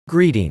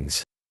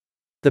Greetings.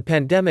 The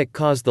pandemic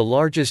caused the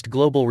largest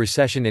global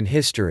recession in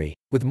history,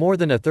 with more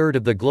than a third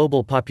of the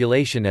global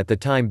population at the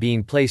time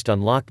being placed on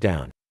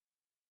lockdown.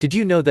 Did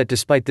you know that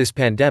despite this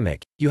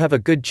pandemic, you have a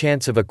good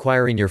chance of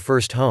acquiring your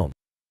first home?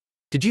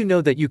 Did you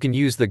know that you can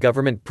use the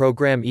government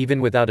program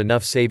even without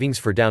enough savings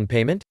for down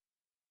payment?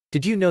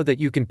 Did you know that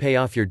you can pay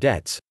off your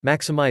debts,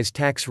 maximize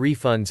tax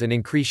refunds and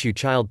increase your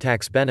child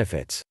tax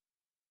benefits?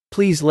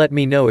 Please let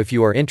me know if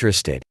you are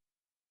interested.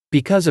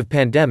 Because of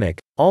pandemic,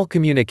 all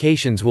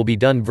communications will be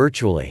done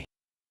virtually.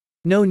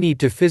 No need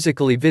to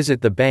physically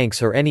visit the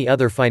banks or any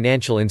other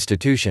financial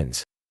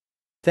institutions.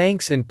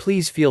 Thanks, and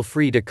please feel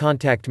free to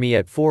contact me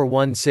at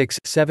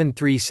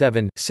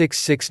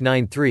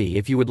 416-737-6693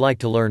 if you would like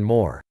to learn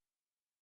more.